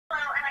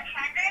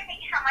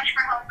much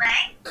for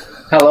holding.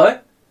 Hello?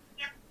 Yep.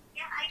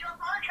 Yeah, I do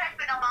apologize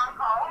for the long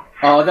call.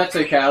 Oh, that's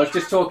okay. I was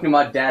just talking to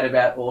my dad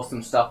about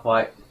awesome stuff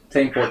like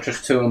Team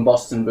Fortress 2 and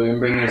Boston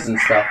Boombringers and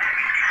stuff. Okay.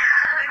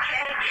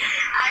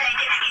 Alright,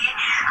 that's good.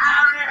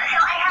 So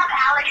I have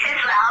Alex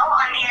as well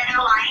on the other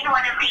line,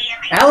 one of the...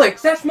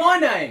 Alex, that's my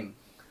name!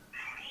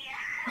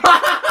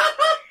 Yeah.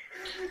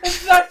 It's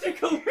such a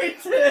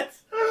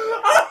coincidence!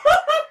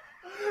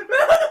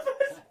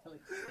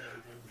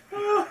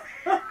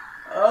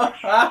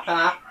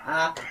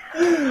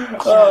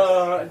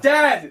 Oh,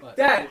 Dad!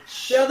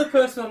 The other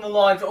person on the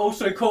line's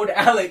also called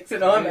Alex,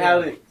 and I'm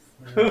Alex.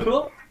 So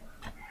Alex,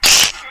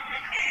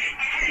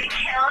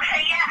 I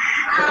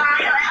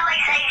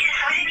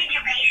just wanted to get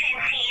your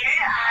patience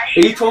here.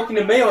 Are you talking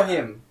to me or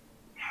him?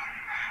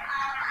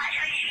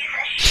 Actually, she's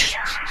a she.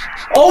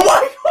 Oh my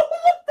god,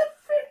 what the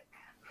frick?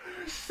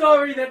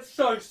 Sorry, that's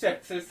so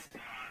sexist. She's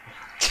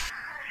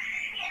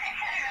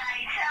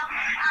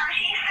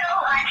still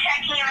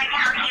checking your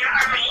account here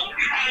for me,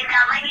 and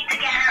I need to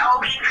get her all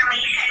the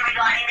information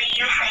regarding the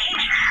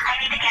usage. I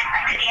need to get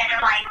back to the other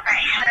line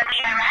first. Would that be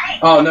alright?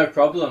 Oh, no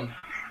problem.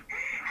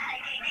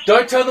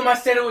 Don't tell them I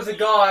said it was a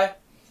guy.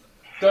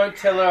 Don't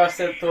tell her I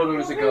thought it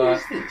was a guy. Who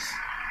is this? It's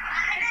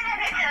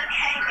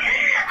okay.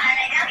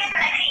 Alright, I'll get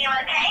back to you,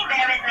 okay?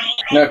 Bear with me.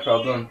 No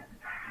problem.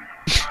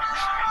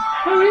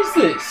 Who is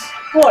this?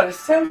 What?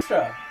 It's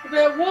Telstra.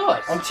 About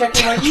what? I'm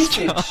checking my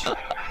usage.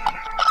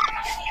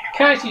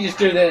 Can't you just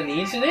do that on the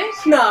internet?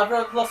 Nah,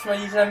 but I've lost my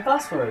username and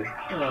password.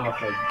 Oh,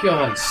 for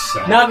God's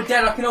sake. No, but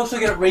Dad, I can also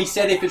get it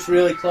reset if it's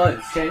really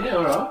close. Okay, yeah,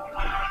 alright.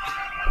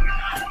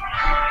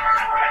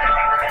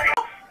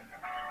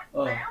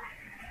 Oh.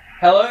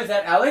 Hello, is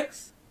that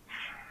Alex?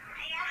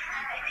 Thank you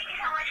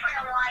so much for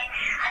the line.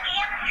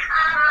 Again, I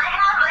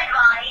have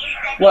advised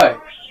that What? you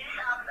only use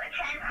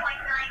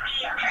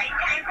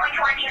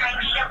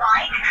 10.29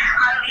 gigabytes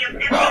of your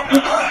 15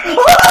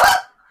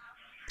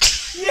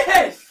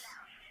 Yes!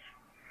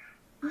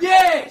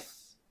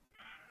 Yes!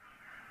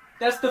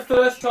 That's the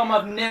first time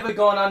I've never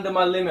gone under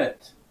my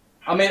limit.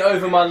 I mean,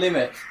 over my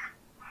limit.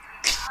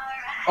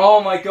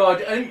 Oh my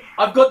god, and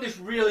I've got this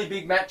really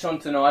big match on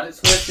tonight. It's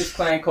versus this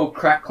clan called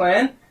Crack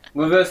Clan.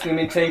 We're versing them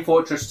in Team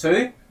Fortress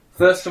 2.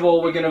 First of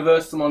all, we're going to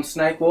verse them on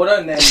Snakewater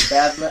and then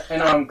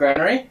on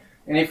Granary.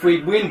 And if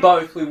we win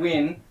both, we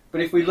win. But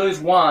if we lose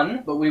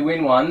one, but we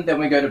win one, then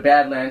we go to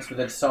Badlands for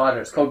the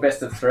decider. It's called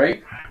Best of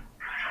 3.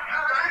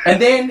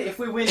 And then, if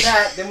we win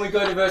that, then we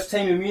go to verse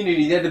Team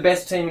Immunity. They're the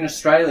best team in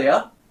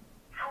Australia.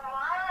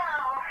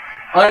 Wow.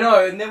 I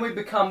know, and then we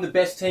become the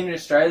best team in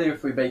Australia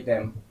if we beat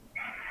them.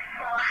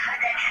 Well,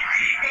 that's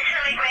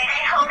really great.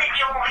 I hope that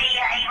you will be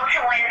able to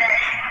win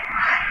this.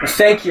 Well,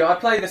 thank you. I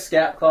play the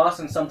Scout class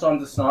and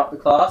sometimes the Sniper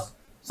class.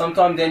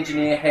 Sometimes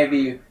Engineer,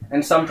 Heavy,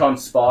 and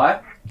sometimes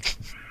Spy. Wow,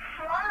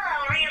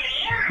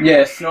 really?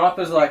 Yeah,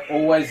 Snipers like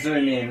always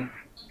zoom in.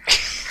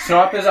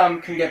 Snipers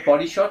can get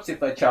body shots if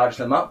they charge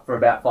them up for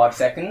about 5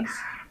 seconds.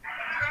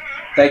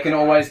 They can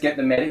always get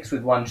the medics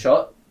with one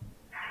shot.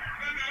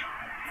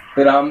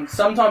 But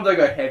sometimes I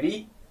go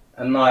heavy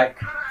and like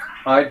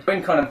I go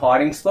in kind of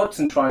hiding spots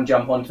and try and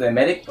jump onto their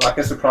medic like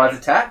a surprise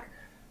attack.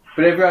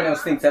 But everyone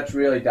else thinks that's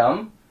really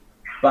dumb.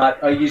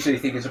 But I usually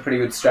think it's a pretty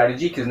good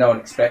strategy because no one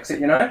expects it,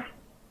 you know? Yeah,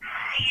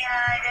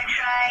 that's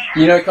right.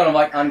 You know, kind of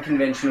like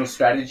unconventional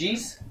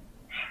strategies.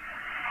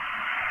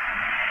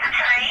 I'm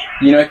sorry?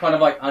 You know, kind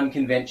of like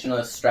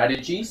unconventional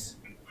strategies.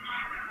 I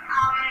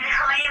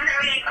am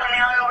really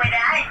familiar with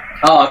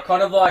that. Oh,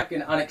 kind of like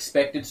an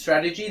unexpected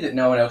strategy that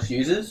no one else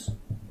uses.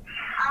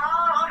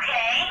 Oh,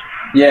 okay.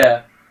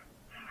 Yeah.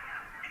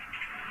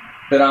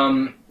 But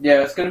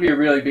yeah, it's going to be a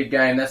really big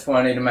game. That's why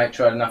I need to make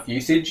sure I have enough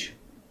usage.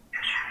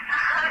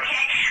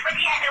 Okay, but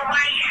yeah, don't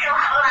worry, you still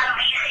have a lot of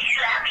usage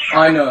left.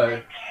 I know.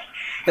 Okay.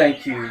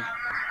 Thank you. I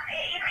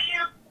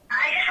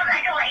just would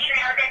like to let you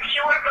know that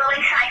your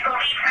billing cycle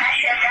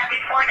refreshes every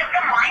 4th of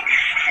the month.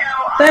 So,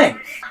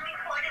 Thanks. coming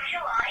 4th of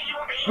July, you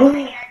will be able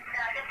to get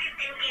the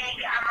 15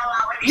 gig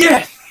allowance.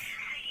 Yes!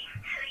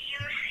 So you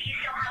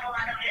still have a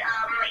lot of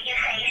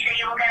usage that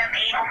you're going to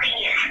be able to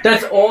use.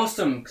 That's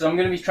awesome, because I'm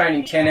going to be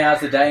training 10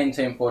 hours a day in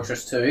Team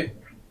Fortress 2. Yeah,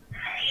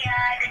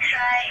 that's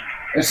right.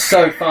 It's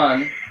so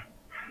fun.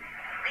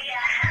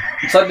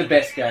 Yeah. It's like the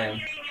best game. Hearing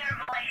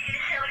your voice is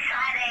so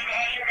excited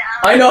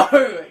and I know!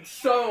 It's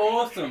so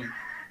awesome.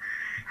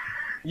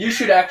 You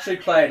should actually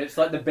play it. It's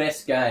like the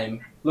best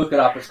game. Look it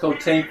up. It's called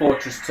Team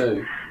Fortress 2. That's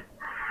great.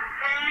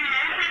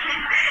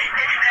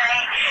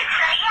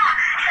 So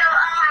yeah,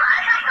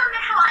 aside from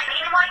this line,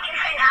 anyone can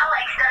send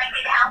Alex that I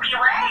could help you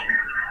with?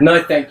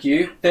 No, thank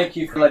you. Thank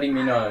you for letting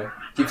me know.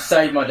 You've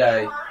saved my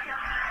day. Well, I'm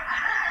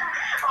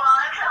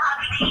so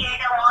happy to hear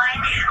the one.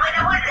 But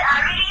I would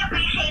really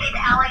appreciate it,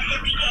 Alex,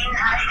 if we can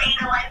stay in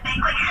a one big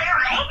quick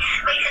survey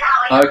based on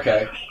how I Okay.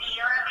 did.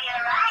 You want to be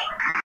alright?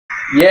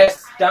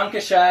 Yes,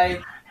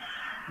 Dankeschön.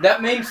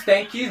 That means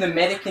thank you. The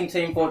medic in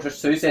Team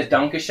Fortress 2 says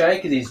Dankeschön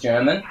because he's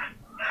German.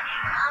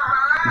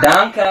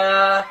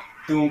 Danke.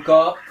 Dunkop. Well,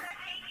 I've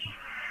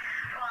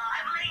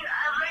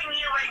learned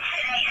new words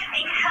today, so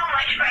thank you so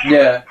much for that.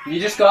 Yeah, you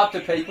just go up to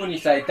people and you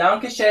say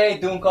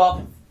Dankeschön,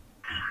 Dunkop.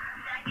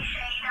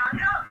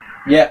 what's up?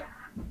 Yep. Okay.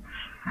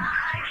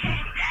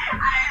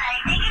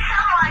 Alright, thank you so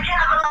much.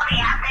 Have a lovely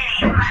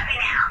afternoon. Bye for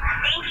now.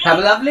 Thank you. Have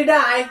a lovely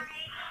day. You too,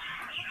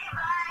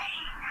 bye.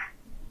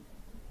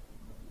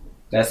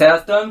 That's how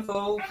it's done,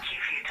 fools. Thank you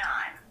for your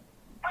time.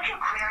 What's your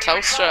query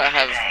Telstra resolved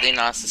have today? the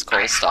nicest call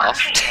Press staff. 1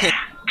 for yes, 2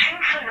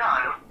 for no,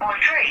 or 3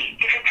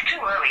 if it's too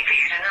early for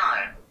you to know.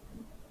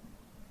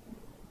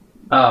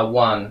 1. Sorry, I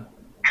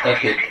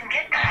Epic. didn't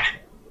get that.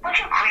 What's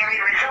your query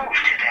resolved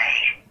today?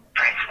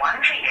 Press 1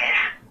 for yes,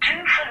 2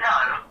 for no,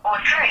 or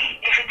 3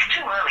 if it's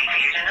too early for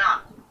you to know.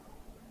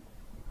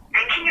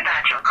 Thinking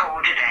about your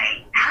call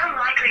today, how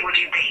likely would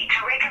you be to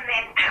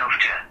recommend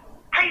Telstra?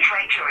 Please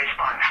rate your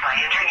response by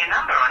entering a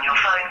number on your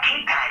phone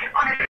keypad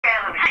on a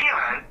scale of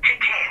 0 to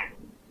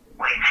 10,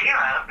 where 0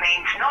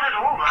 means not at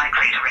all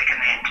likely to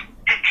recommend,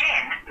 to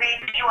 10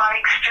 means you are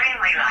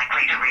extremely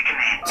likely to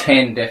recommend.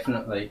 10,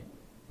 definitely.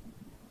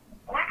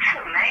 What's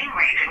the main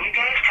reason you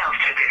gave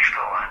Telstra this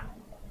score?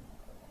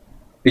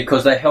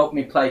 Because they helped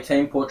me play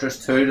Team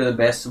Fortress 2 to the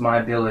best of my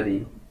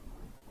ability.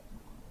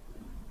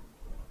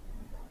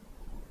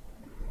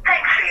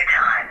 Thanks for your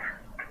time.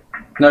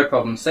 No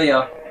problem. See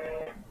ya.